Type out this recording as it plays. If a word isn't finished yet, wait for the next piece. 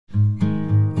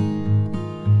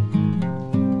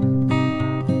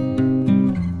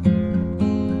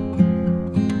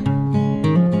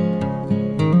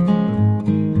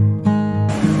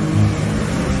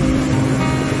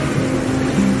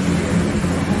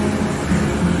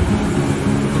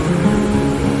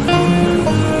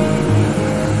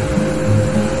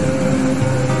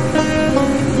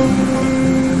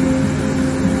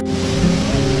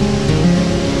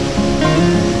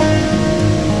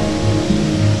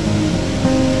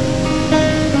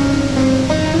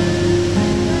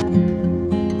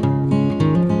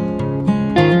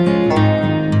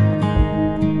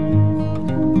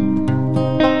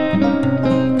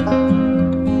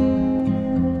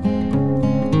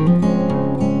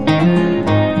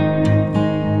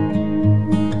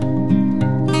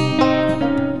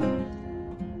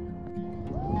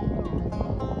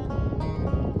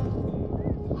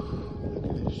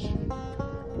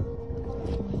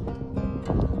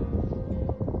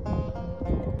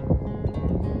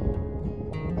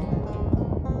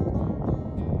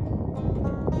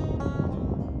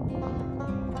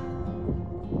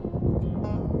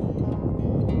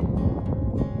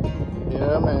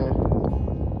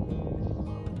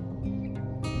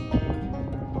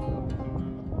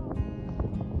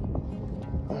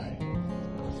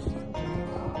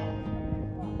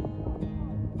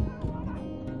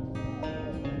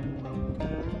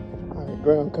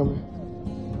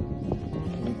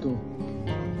Go.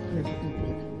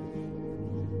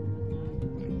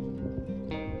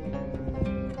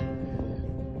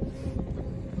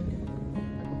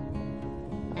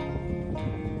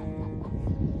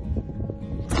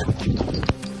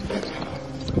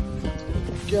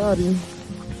 Got him.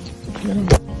 Get him.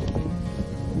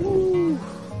 Woo.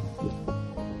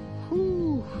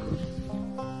 Woo.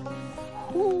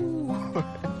 Woo.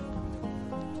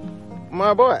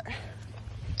 My boy.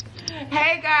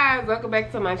 Hey guys, welcome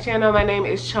back to my channel. My name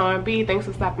is Sean B. Thanks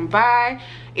for stopping by.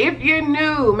 If you're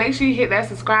new, make sure you hit that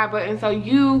subscribe button so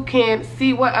you can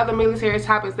see what other military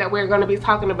topics that we're going to be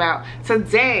talking about.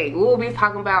 Today, we'll be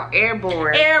talking about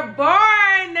Airborne.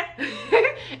 Airborne!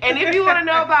 And if you want to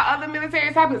know about other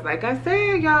military topics, like I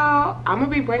said, y'all, I'm going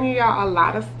to be bringing y'all a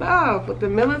lot of stuff with the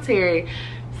military.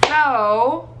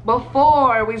 So,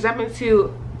 before we jump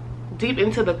deep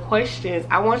into the questions,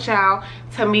 I want y'all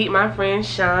to meet my friend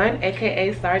Sean,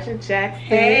 aka Sergeant Jackson.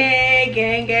 Hey,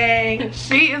 gang gang.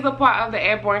 She is a part of the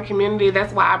Airborne community.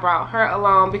 That's why I brought her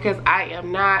along, because I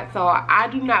am not. So I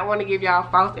do not want to give y'all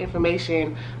false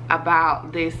information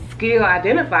about this skill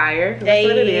identifier. That's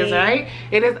what it is, right?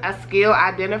 It is a skill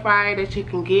identifier that you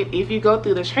can get if you go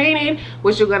through the training,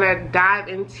 which you're gonna dive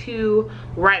into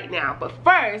right now. But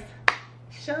first,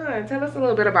 Sean, tell us a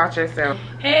little bit about yourself.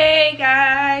 Hey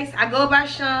guys, I go by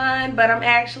Sean, but I'm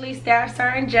actually Staff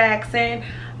Sergeant Jackson.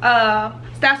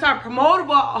 Staff Sergeant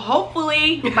promotable,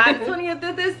 hopefully by the 20th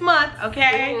of this month.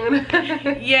 Okay.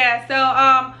 Yeah. So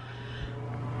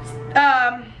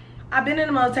I've been in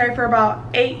the military for about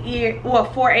 8 years. Well,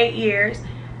 for 8 years,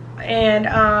 and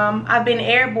I've been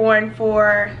airborne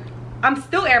for. I'm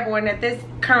still airborne at this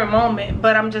current moment,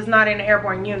 but I'm just not in the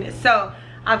airborne unit. So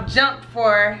I've jumped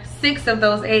for 6 of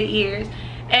those 8 years,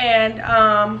 and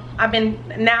now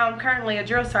I'm currently a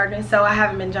drill sergeant, so I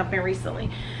haven't been jumping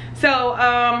recently. So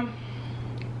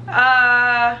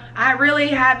I really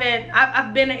haven't.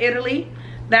 I've been to Italy.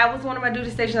 That was one of my duty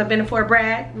stations. I've been to Fort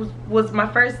Bragg, was my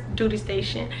first duty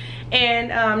station, and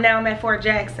now I'm at Fort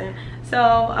Jackson.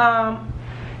 So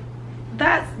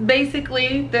that's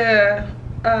basically the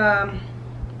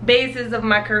basis of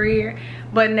my career.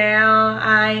 But now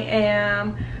I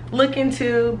am looking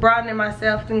to broaden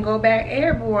myself and go back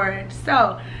airborne.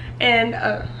 So, and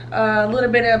a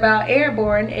little bit about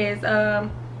Airborne is,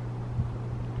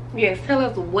 yes, tell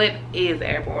us, what is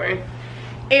Airborne?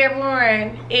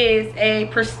 Airborne is a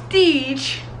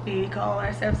prestige, we call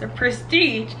ourselves a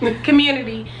prestige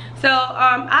community. So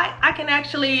I can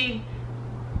actually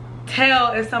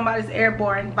tell if somebody's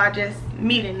airborne by just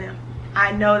meeting them.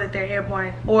 I know that they're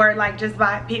airborne, or like just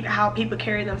by how people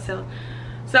carry themselves.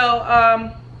 So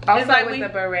also, like with the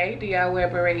beret, do y'all wear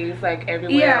berets like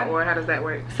everywhere? Yeah. Or how does that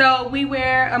work? So we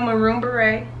wear a maroon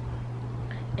beret,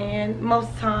 and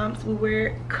most times we wear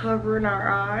it covering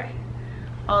our eye,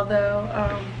 although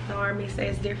the Army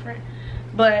says different.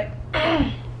 But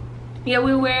yeah,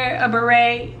 we wear a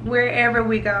beret wherever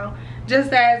we go,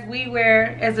 just as we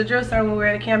wear, as a drill sergeant, we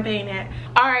wear the campaign hat.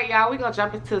 All right, y'all, we're gonna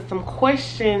jump into some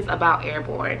questions about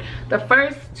Airborne. The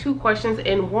first 2 questions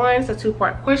in one, so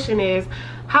 2-part question, is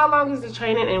how long is the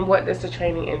training and what does the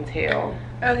training entail?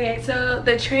 Okay, so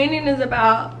the training is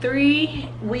about 3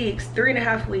 weeks,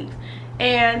 3.5 weeks,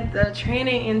 and the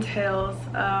training entails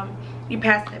you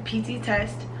pass the PT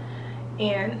test.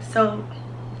 And so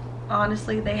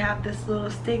honestly, they have this little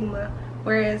stigma,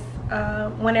 whereas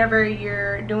whenever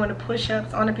you're doing the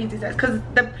push-ups on the PT test, because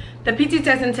the PT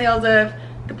test entails of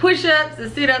the push-ups, the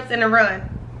sit-ups, and the run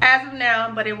as of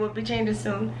now, but it will be changing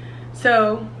soon.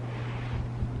 So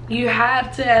you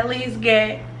have to at least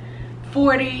get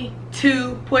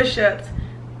 42 push-ups,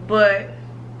 but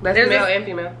that's male and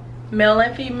female. Male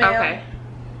and female. Okay.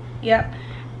 Yep.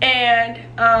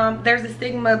 And there's a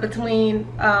stigma between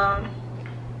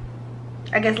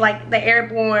I guess like the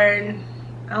airborne,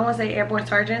 I don't want to say airborne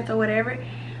sergeants or whatever.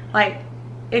 Like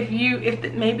if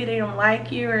maybe they don't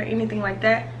like you or anything like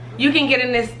that, you can get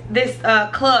in this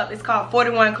club. It's called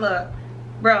 41 Club.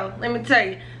 Bro, let me tell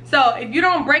you. So if you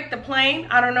don't break the plane,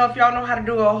 I don't know if y'all know how to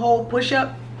do a whole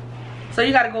push-up. So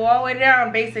you got to go all the way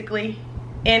down basically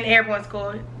in airborne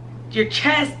school. Your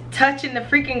chest touching the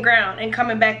freaking ground and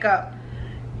coming back up.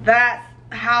 That's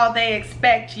how they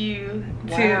expect you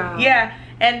to. Wow. Yeah.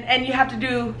 And you have to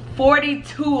do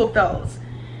 42 of those.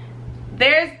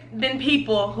 There's been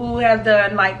people who have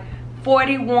done like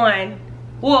 41.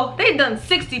 Well, they've done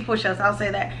 60 push-ups, I'll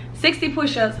say that. 60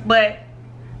 push-ups, but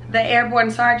the airborne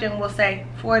sergeant will say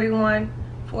 41,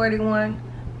 41,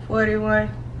 41,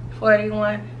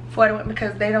 41, 41,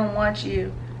 because they don't want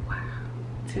you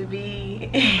to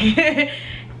be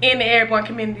in the airborne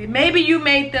community. Maybe you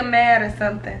made them mad or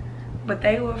something, but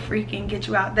they will freaking get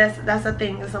you out. That's the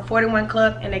thing. It's a 41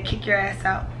 club and they kick your ass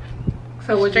out.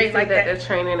 So would you say like that the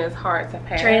training is hard to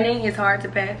pass? Training is hard to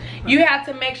pass. You have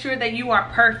to make sure that you are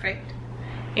perfect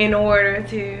in order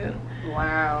to.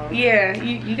 Wow. Yeah,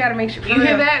 you got to make sure. You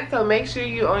hear that? So make sure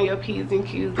you on your P's and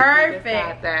Q's.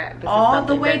 Perfect. That this all is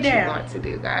the way that down. You want to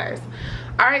do, guys.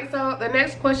 All right. So the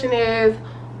next question is,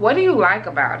 what do you like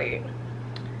about it?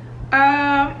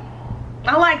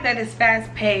 I like that it's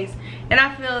fast paced, and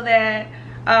I feel that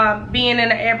being in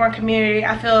the airborne community,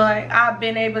 I feel like I've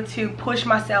been able to push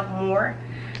myself more.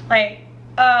 Like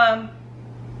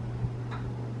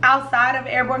outside of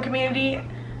airborne community,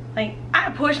 like I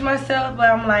push myself, but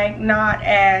I'm like not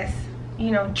as,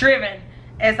 you know, driven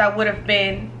as I would have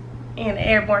been in the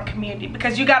airborne community,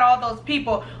 because you got all those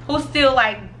people who still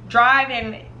like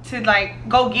driving to like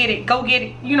go get it,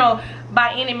 you know,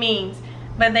 by any means.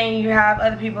 But then you have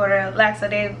other people that are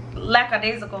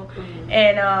lackadaisical,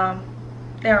 and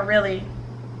they don't really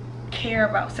care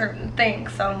about certain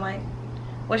things. So I'm like,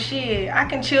 well shit, I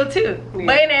can chill too. Yeah.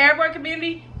 But in the airborne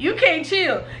community, you can't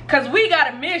chill, because we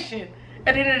got a mission.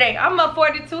 At the end of the day, I'm a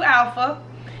 42 Alpha,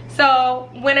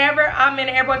 so whenever I'm in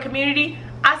the airborne community,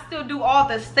 I still do all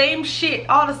the same shit,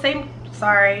 all the same,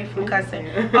 sorry for cussing,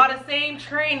 all the same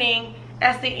training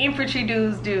as the infantry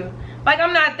dudes do. Like,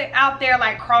 I'm not out there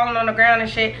like crawling on the ground and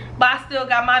shit, but I still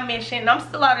got my mission, and I'm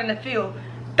still out in the field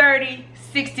 30,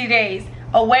 60 days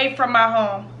away from my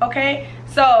home, okay?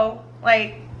 So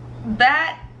like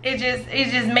that, it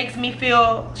just makes me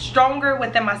feel stronger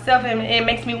within myself, and it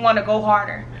makes me want to go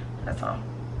harder. That's all.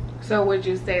 So would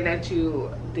you say that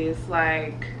you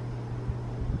dislike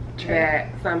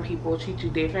that some people treat you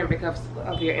different because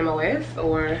of your MOS,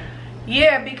 or?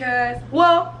 Yeah, because,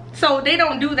 well, so they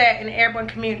don't do that in the airborne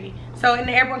community. So in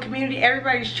the airborne community,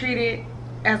 everybody's treated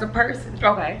as a person.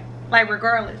 Okay. Like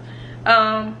regardless.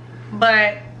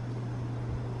 But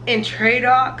in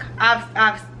TRADOC,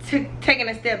 I've taken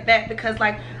a step back, because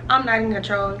like I'm not in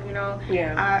control, you know.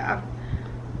 Yeah.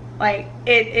 Like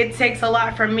it takes a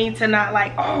lot for me to not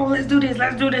like, oh, let's do this,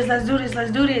 let's do this, let's do this,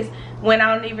 let's do this, when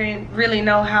I don't even really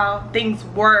know how things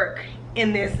work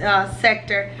in this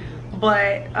sector.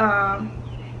 But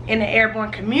in the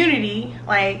airborne community,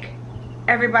 like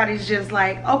everybody's just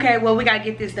like, okay, well, we gotta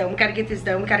get this done, we gotta get this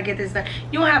done, we gotta get this done.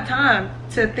 You don't have time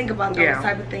to think about those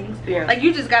type of things. Yeah. Like,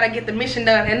 you just gotta get the mission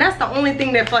done, and that's the only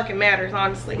thing that fucking matters,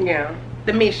 honestly. Yeah.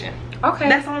 The mission. Okay.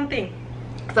 That's the only thing.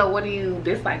 So what do you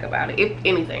dislike about it, if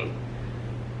anything?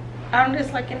 I'm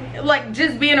just like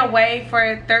just being away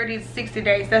for 30 to 60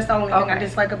 days. That's the only thing I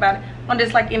dislike about it. I don't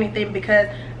dislike anything, because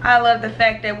I love the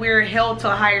fact that we're held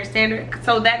to a higher standard.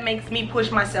 So that makes me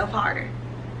push myself harder.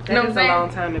 You know what I'm saying? It's a long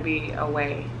time to be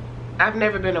away. I've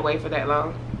never been away for that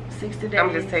long. 60 days.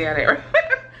 I'm just telling you that.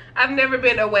 I've never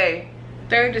been away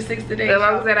 30 to 60 days. As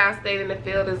long as that I stayed in the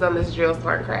field is on this drill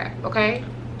smart crap. Okay?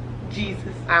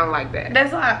 Jesus. I don't like that.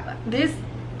 That's why this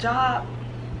job,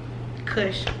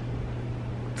 cush.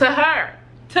 To her.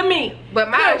 To me. But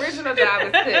my original job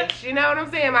is cush. You know what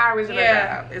I'm saying? My original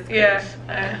job is cush.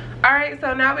 Alright,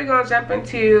 so now we're going to jump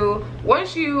into,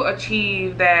 once you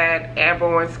achieve that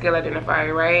airborne skill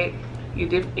identifier, right? You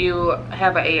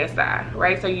have an ASI,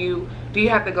 right? So do you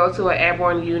have to go to an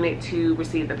airborne unit to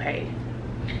receive the pay?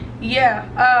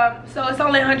 Yeah. So it's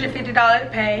only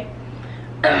 $150 pay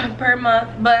per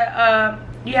month, but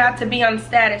you have to be on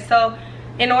status. So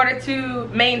in order to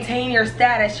maintain your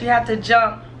status, you have to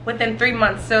jump within 3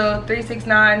 months. So 3, 6,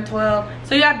 9, 12.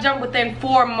 So you have to jump within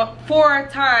four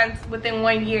times within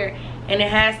 1 year, and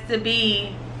it has to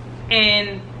be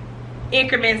in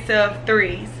increments of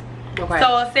 3s. Okay.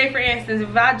 So say for instance,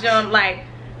 if I jump like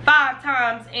 5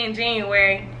 times in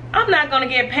January, I'm not gonna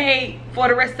get paid for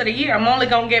the rest of the year. I'm only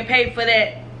gonna get paid for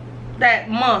that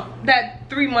month, that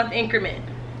 3-month increment.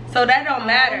 So that don't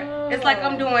matter. Oh. It's like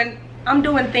I'm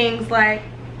doing things like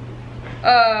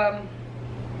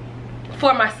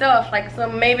for myself. Like, so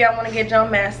maybe I want to get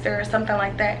jump master or something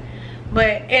like that.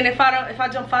 But if I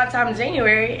jump 5 times in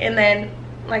January, and then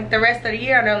like the rest of the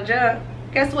year I don't jump,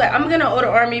 guess what? I'm gonna owe the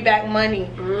Army back money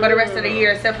for the rest of the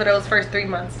year, except for those first 3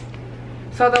 months.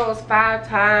 So those 5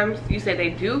 times, you say they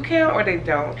do count or they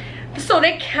don't? So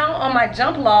they count on my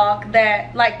jump log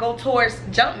that like go towards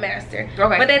jump master.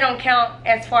 Okay. But they don't count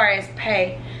as far as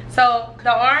pay. So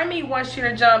the Army wants you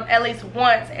to jump at least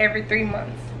once every 3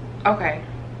 months. Okay.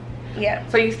 Yeah.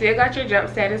 So you still got your jump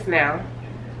status now?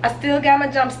 I still got my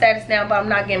jump status now, but I'm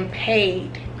not getting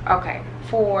paid. Okay.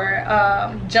 For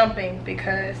jumping,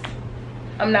 because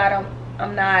I'm not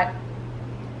at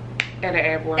an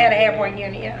airborne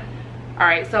unit. Yeah. All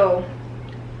right. So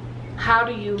how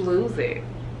do you lose it?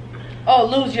 Oh,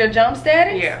 lose your jump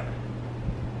status? Yeah.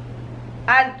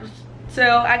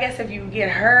 So I guess if you get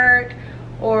hurt,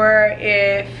 or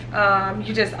if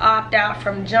you just opt out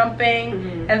from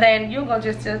jumping, and then you'll go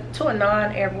just to a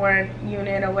non-airborne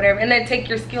unit or whatever, and then take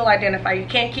your skill identifier. You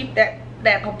can't keep that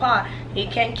papa. You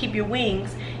can't keep your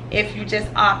wings if you just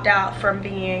opt out from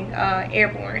being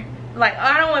airborne. Like,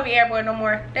 I don't want to be airborne no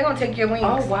more. They're gonna take your wings.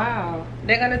 Oh wow.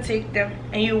 They're gonna take them,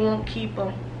 and you won't keep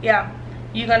them. Yeah,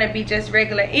 you're gonna be just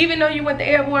regular, even though you went to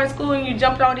airborne school and you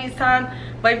jumped all these times.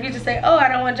 But if you just say, oh, I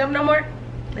don't want to jump no more,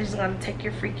 they're just gonna take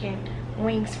your freaking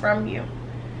wings from you.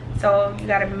 So you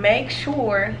gotta make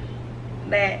sure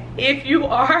that if you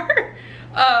are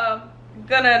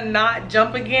gonna not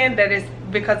jump again, that it's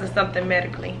because of something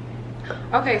medically.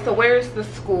 Okay, so where's the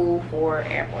school for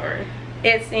airborne?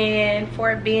 It's in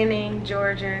Fort Benning,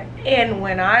 Georgia, and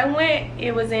when I went,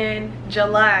 it was in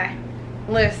July.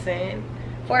 Listen,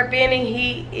 Fort Benning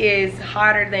heat is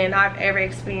hotter than I've ever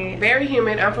experienced. Very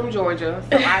humid. I'm from Georgia,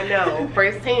 so I know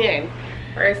firsthand.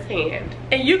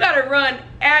 And you gotta run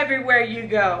everywhere you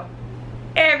go,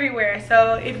 everywhere.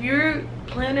 So if you're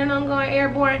planning on going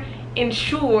airborne,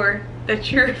 ensure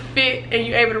that you're fit and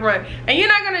you're able to run. And you're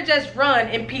not gonna just run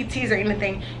in PTs or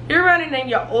anything. You're running in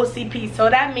your OCP, so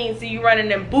that means that you're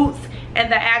running in boots and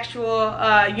the actual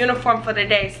uniform for the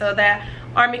day, so that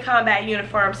Army combat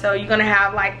uniform. So you're gonna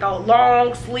have like the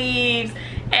long sleeves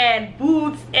and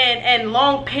boots and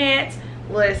long pants.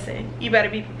 Listen, you better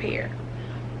be prepared.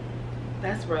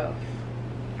 That's rough.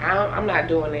 I'm not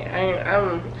doing it.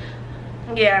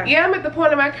 Yeah, I'm at the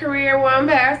point of my career where I'm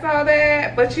past all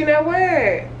that, but you know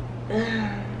what?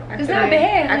 It's not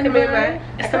bad. I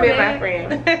can be my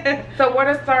friend. So what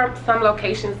are some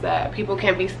locations that people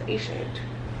can be stationed?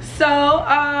 So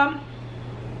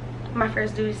my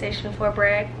first duty station in Fort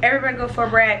Bragg. Everybody go to Fort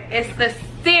Bragg. It's the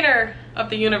center of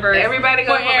the universe. Everybody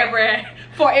go for Airborne.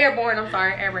 For Airborne, I'm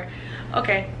sorry, Airborne.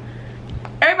 Okay.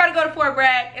 Everybody go to Fort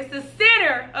Bragg. It's the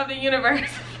center of the universe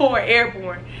for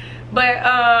Airborne.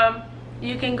 But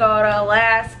you can go to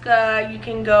Alaska, you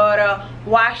can go to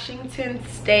Washington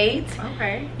State.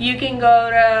 Okay. You can go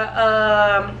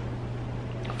to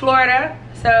Florida.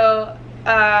 So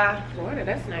Florida,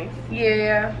 that's nice.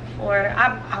 yeah, Florida.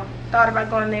 I thought about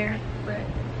going there, but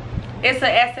it's a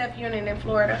SF unit in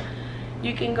Florida.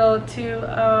 You can go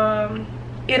to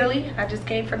Italy. I just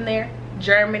came from there.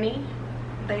 Germany.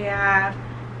 We have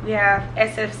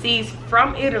SFCs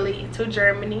from Italy to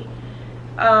Germany.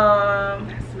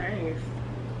 That's nice.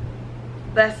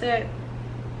 That's it.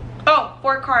 Oh,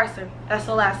 Fort Carson. That's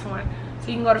the last one. So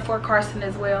you can go to Fort Carson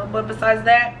as well. But besides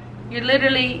that, you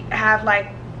literally have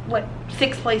like, what,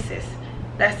 6 places.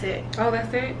 That's it. Oh,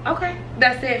 that's it? Okay.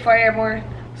 That's it for Airborne.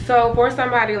 So for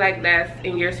somebody like that's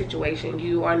in your situation,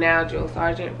 you are now drill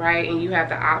sergeant, right? And you have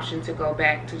the option to go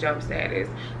back to jump status.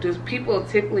 Do people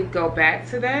typically go back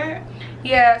to that?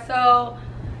 Yeah, so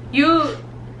you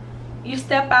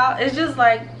step out. It's just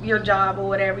like your job or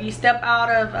whatever. You step out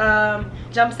of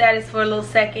jump status for a little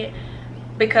second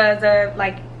because of,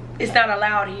 like, it's not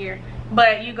allowed here.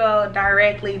 But you go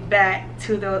directly back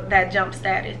to that jump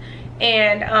status.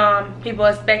 And people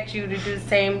expect you to do the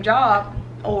same job,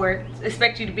 or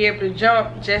expect you to be able to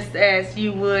jump just as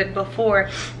you would before,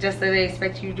 just as they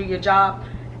expect you to do your job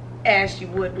as you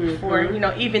would before. You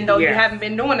know, even though you haven't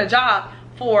been doing a job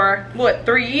for, what,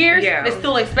 3 years? Yeah. They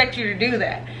still expect you to do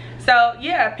that. So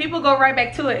yeah, people go right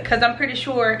back to it, because I'm pretty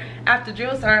sure after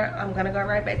drill sergeant, I'm gonna go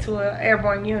right back to an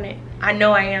airborne unit. I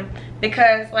know I am,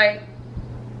 because like,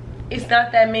 it's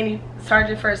not that many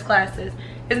sergeant first classes.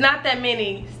 It's not that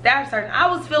many staff sergeant. I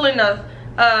was filling a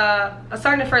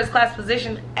sergeant first class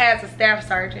position as a staff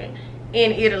sergeant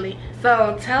in Italy.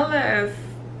 So tell us,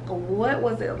 what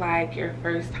was it like your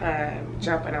first time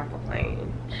jumping off a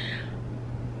plane?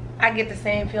 I get the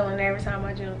same feeling every time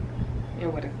I jump.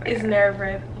 And what is that? It's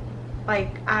nerve-wracking.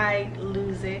 Like, I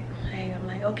lose it. Like, I'm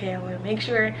like, okay, I want to make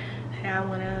sure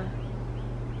that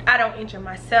I don't injure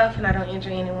myself and I don't injure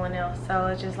anyone else. So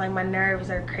it's just like my nerves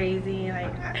are crazy.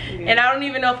 Like, and I don't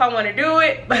even know if I want to do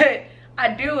it, but I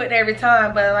do it every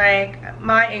time. But like,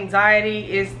 my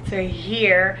anxiety is to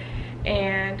here,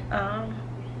 and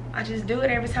I just do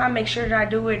it every time. Make sure that I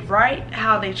do it right,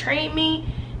 how they train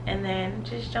me, and then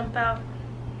just jump out.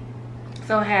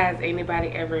 So has anybody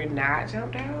ever not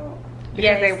jumped out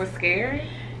because they were scared?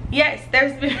 Yes,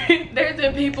 there's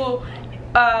been people,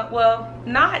 well,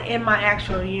 not in my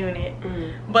actual unit,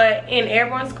 but in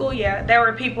airborne school, yeah, there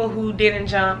were people who didn't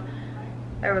jump.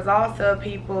 There was also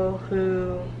people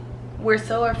who were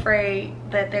so afraid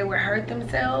that they would hurt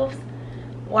themselves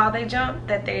while they jumped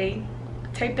that they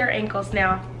taped their ankles.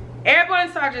 Now,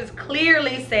 airborne sergeants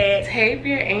clearly said, tape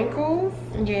your ankles?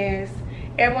 Yes.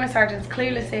 Airborne sergeants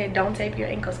clearly said don't tape your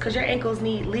ankles because your ankles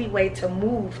need leeway to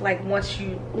move like once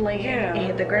you land and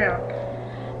hit the ground.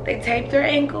 They taped their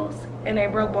ankles and they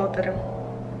broke both of them.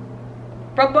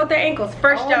 Broke both their ankles.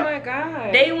 First jump. Oh my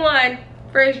God. Day one,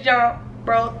 first jump,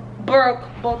 broke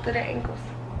both of their ankles.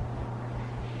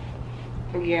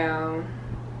 Yeah.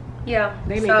 Yeah.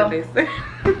 They need to listen.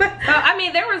 So, I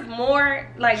mean, there was more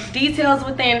like details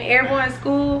within Airborne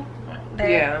school.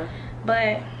 Yeah.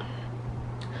 But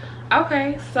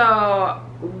okay, so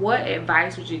what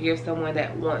advice would you give someone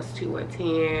that wants to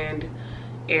attend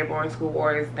Airborne school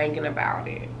or is thinking about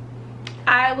it?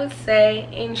 I would say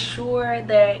ensure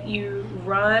that you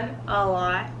run a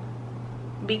lot,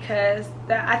 because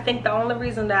I think the only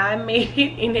reason that I made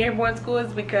it in Airborne school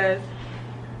is because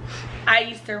I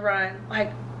used to run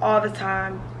like all the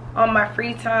time on my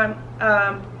free time.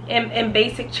 In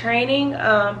basic training,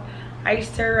 I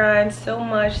used to run so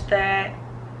much that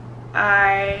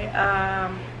I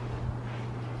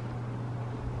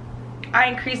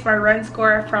increased my run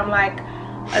score from like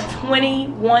a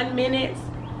 21 minutes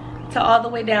to all the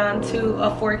way down to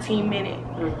a 14 minute.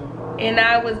 And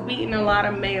I was beating a lot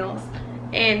of males,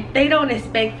 and they don't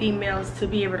expect females to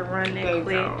be able to run that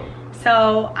quick.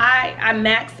 So I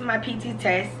maxed my PT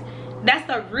test.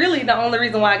 That's really the only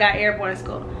reason why I got Airborne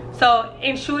school. So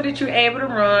ensure that you're able to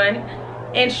run.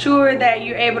 Ensure that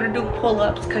you're able to do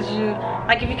pull-ups, because you,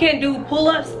 like, if you can't do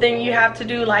pull-ups, then you have to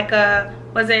do like a,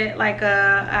 was it like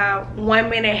a 1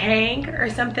 minute hang or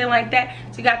something like that.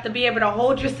 So you got to be able to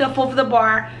hold yourself over the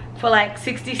bar for like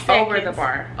 60 seconds. Over the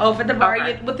bar. Over the bar,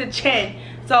 Okay. with the chin.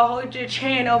 So hold your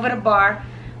chin over the bar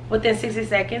within 60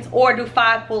 seconds, or do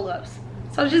 5 pull-ups.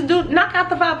 So just knock out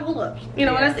the 5 pull-ups. You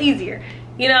know, that's easier.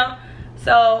 You know,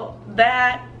 so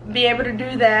that, be able to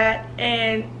do that,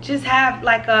 and just have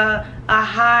like a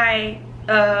high,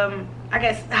 I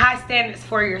guess, high standards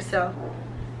for yourself.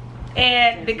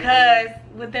 And because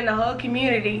within the whole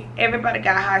community, everybody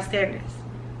got high standards.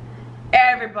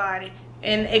 Everybody.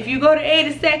 And if you go to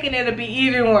 82nd, it'll be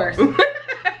even worse.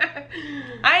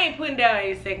 I ain't putting down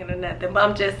 82nd or nothing, but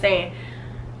I'm just saying,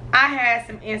 I had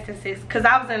some instances, because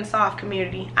I was in the soft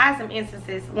community, I had some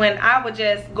instances when I would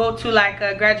just go to like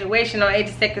a graduation on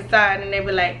 82nd side, and they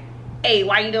were like, hey,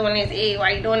 why you doing this? Hey,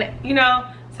 why you doing that? You know?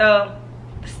 So,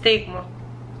 the stigma.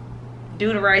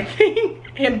 Do the right thing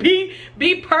and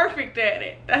be perfect at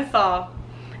it. That's all.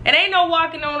 And ain't no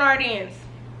walking on our ends.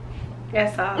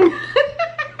 That's all.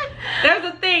 There's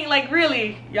a thing, like,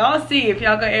 really, y'all see if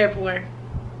y'all go Airborne.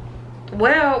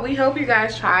 Well, we hope you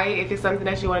guys try it if it's something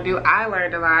that you want to do. I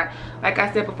learned a lot. Like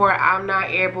I said before, I'm not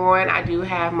Airborne. I do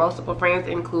have multiple friends,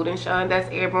 including Sean, that's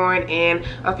Airborne, and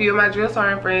a few of my drill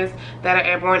sergeant friends that are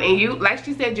Airborne. And you, like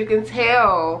she said, you can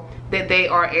tell that they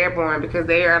are Airborne because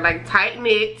they are like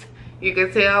tight-knit. You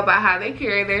can tell by how they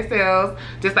carry themselves,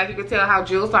 just like you can tell how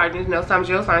drill sergeants, you know, some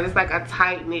drill sergeants, it's like a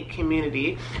tight-knit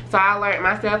community. So I learned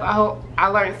myself. I hope I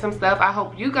learned some stuff. I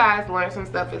hope you guys learned some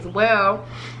stuff as well.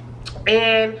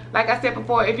 And like I said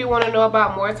before, if you want to know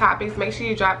about more topics, make sure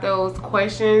you drop those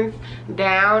questions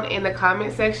down in the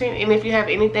comment section. And if you have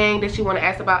anything that you want to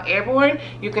ask about Airborne,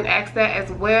 you can ask that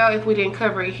as well if we didn't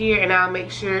cover it here, and I'll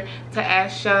make sure to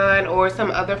ask Sean or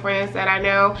some other friends that I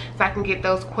know so I can get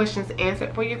those questions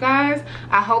answered for you guys.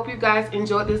 I hope you guys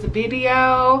enjoyed this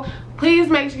video. Please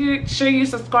make sure you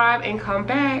subscribe and come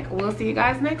back. We'll see you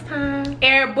guys next time.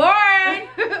 Airborne!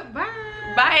 Bye.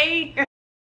 Bye.